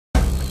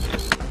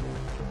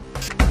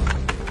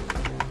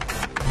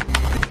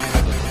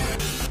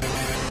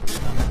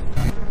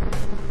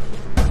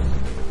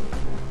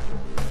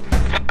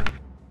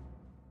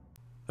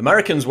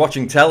Americans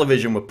watching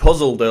television were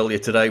puzzled earlier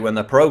today when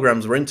their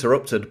programs were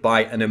interrupted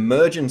by an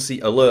emergency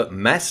alert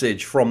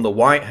message from the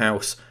White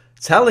House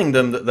telling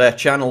them that their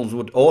channels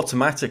would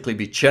automatically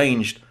be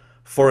changed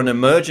for an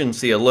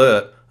emergency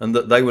alert and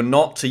that they were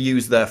not to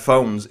use their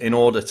phones in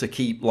order to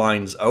keep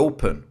lines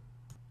open.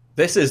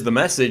 This is the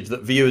message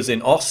that viewers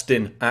in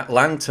Austin,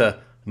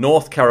 Atlanta,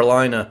 North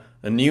Carolina,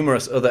 and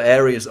numerous other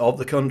areas of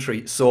the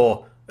country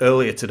saw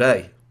earlier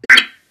today.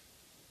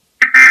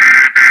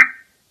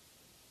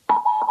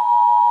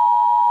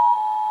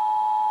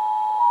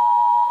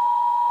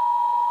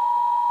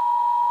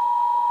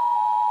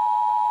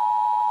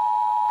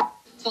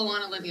 Full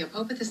on Olivia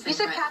Pope at this thing. You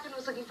said Catherine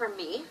was looking for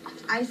me.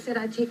 I said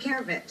I'd take care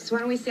of it. So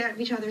why don't we stay out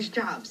of each other's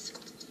jobs?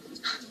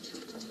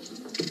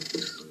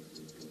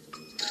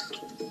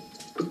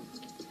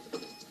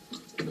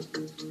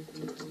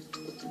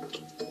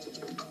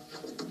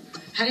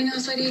 How do you know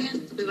this lady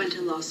again? We went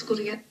to law school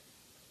together.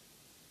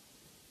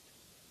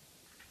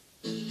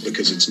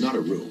 Because it's not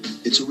a room,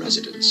 it's a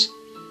residence.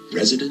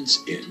 Residence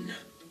Inn.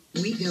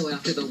 We go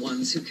after the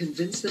ones who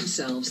convince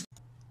themselves.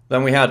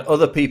 Then we had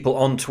other people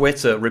on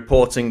Twitter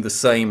reporting the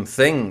same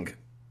thing.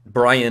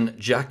 Brian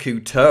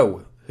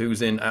Jacuto,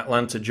 who's in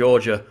Atlanta,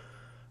 Georgia,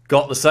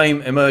 got the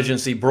same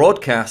emergency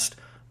broadcast,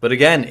 but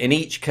again, in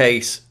each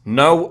case,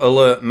 no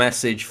alert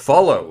message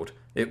followed.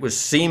 It was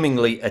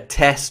seemingly a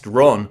test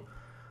run,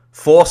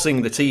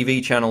 forcing the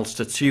TV channels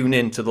to tune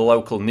in to the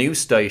local news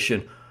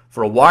station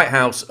for a White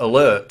House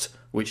alert,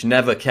 which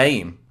never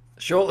came.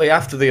 Shortly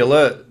after the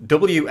alert,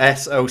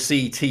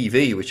 WSOC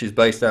TV, which is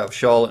based out of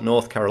Charlotte,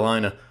 North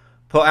Carolina,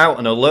 put out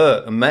an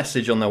alert, a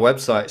message on their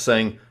website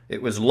saying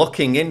it was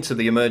looking into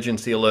the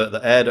emergency alert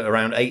that aired at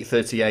around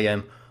 8:30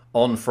 a.m.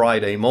 on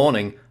Friday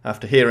morning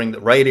after hearing that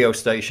radio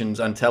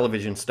stations and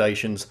television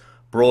stations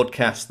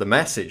broadcast the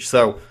message.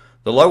 So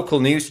the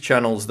local news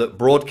channels that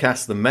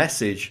broadcast the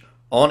message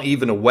aren't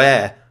even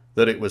aware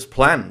that it was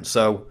planned.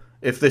 So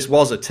if this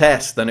was a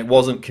test, then it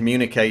wasn't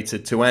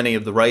communicated to any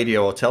of the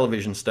radio or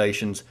television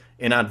stations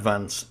in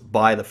advance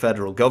by the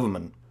federal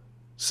government.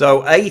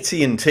 So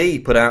AT&T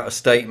put out a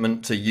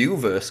statement to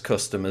UVerse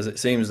customers. It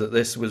seems that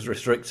this was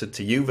restricted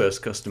to UVerse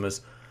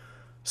customers,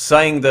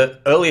 saying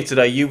that earlier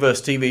today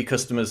UVerse TV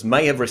customers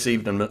may have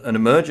received an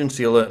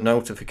emergency alert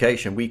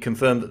notification. We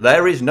confirm that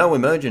there is no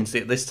emergency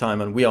at this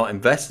time and we are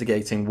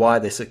investigating why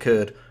this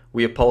occurred.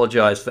 We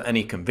apologize for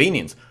any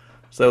inconvenience.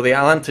 So the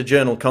Atlanta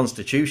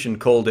Journal-Constitution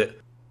called it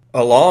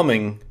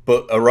alarming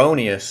but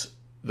erroneous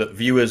that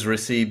viewers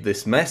received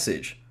this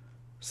message.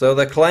 So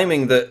they're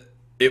claiming that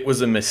it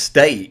was a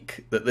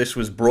mistake that this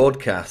was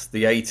broadcast,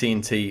 the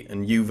AT&T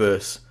and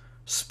UVerse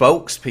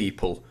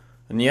spokespeople,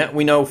 and yet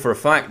we know for a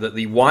fact that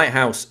the White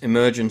House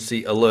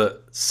emergency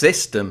alert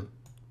system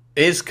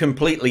is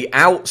completely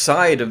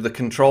outside of the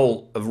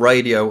control of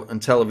radio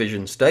and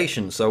television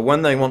stations. So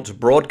when they want to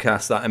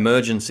broadcast that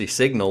emergency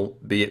signal,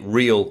 be it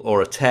real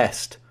or a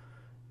test,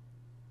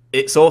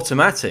 it's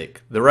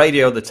automatic. The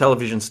radio, the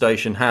television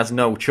station has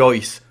no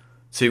choice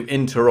to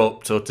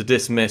interrupt or to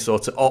dismiss or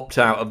to opt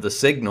out of the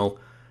signal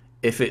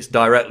if it's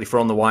directly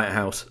from the White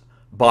House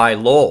by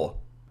law.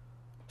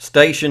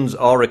 Stations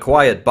are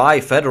required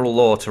by federal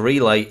law to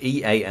relay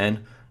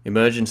EAN,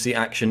 emergency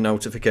action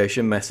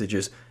notification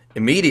messages,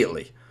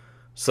 immediately.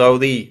 So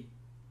the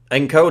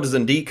encoders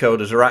and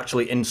decoders are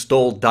actually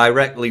installed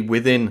directly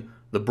within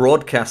the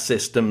broadcast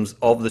systems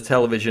of the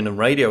television and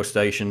radio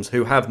stations,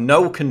 who have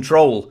no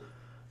control,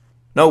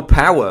 no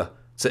power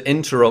to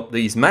interrupt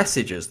these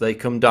messages. They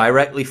come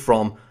directly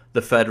from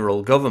the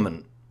federal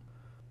government.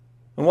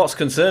 And what's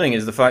concerning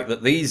is the fact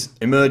that these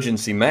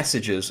emergency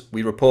messages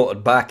we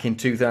reported back in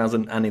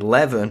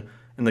 2011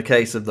 in the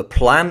case of the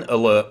Plan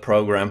Alert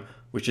program,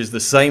 which is the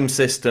same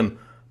system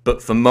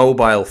but for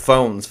mobile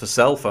phones, for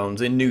cell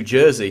phones in New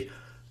Jersey,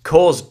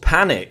 caused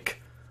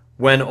panic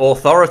when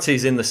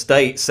authorities in the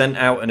state sent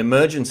out an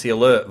emergency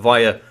alert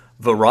via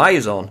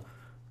Verizon,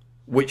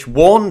 which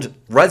warned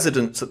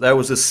residents that there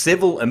was a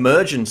civil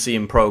emergency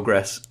in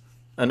progress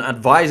and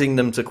advising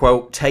them to,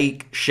 quote,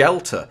 take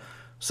shelter.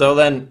 So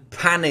then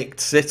panicked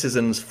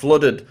citizens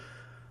flooded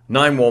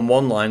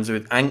 911 lines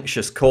with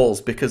anxious calls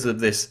because of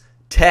this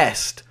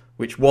test,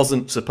 which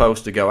wasn't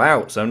supposed to go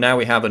out. So now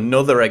we have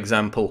another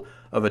example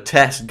of a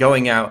test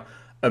going out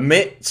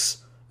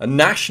amidst a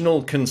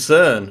national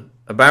concern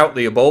about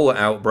the Ebola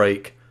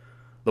outbreak.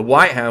 The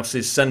White House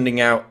is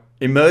sending out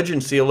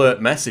emergency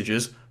alert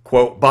messages,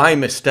 quote, by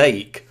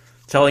mistake,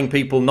 telling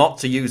people not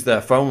to use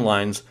their phone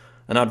lines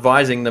and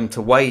advising them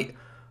to wait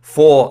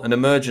for an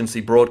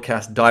emergency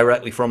broadcast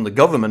directly from the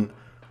government,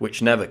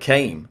 which never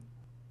came.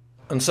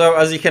 And so,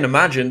 as you can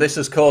imagine, this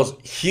has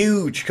caused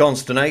huge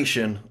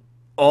consternation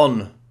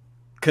on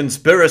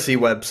conspiracy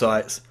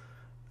websites.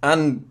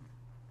 And,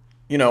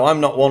 you know, I'm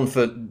not one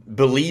for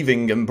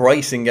believing,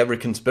 embracing every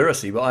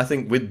conspiracy, but I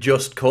think with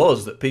just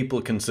cause that people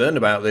are concerned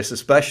about this,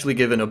 especially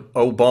given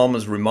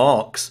Obama's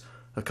remarks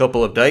a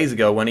couple of days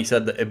ago when he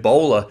said that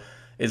Ebola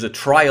is a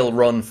trial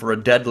run for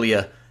a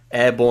deadlier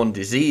airborne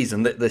disease,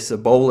 and that this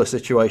Ebola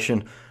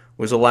situation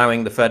was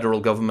allowing the federal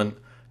government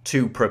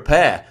to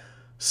prepare.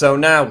 So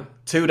now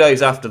 2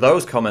 days after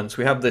those comments,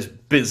 we have this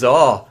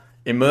bizarre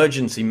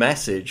emergency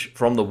message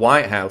from the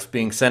White House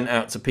being sent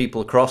out to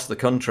people across the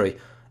country,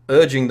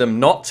 urging them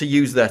not to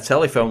use their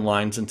telephone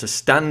lines and to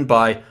stand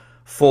by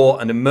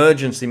for an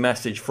emergency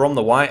message from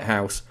the White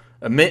House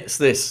amidst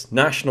this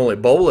national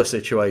Ebola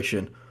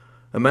situation,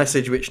 a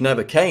message which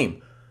never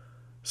came.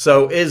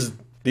 So is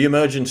the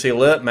emergency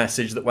alert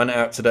message that went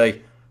out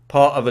today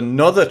part of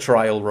another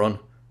trial run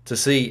to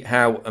see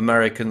how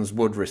Americans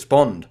would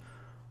respond?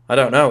 I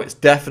don't know. It's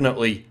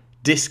definitely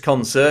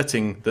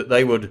disconcerting that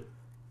they would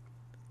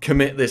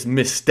commit this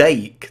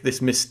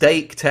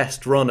mistake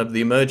test run of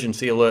the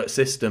emergency alert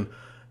system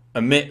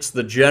amidst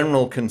the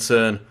general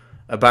concern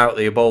about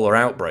the Ebola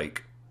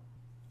outbreak.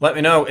 Let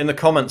me know in the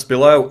comments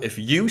below if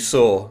you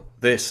saw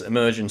this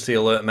emergency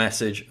alert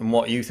message and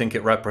what you think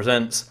it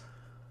represents.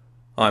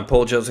 I'm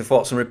Paul Joseph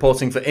Watson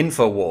reporting for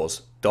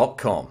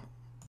Infowars.com.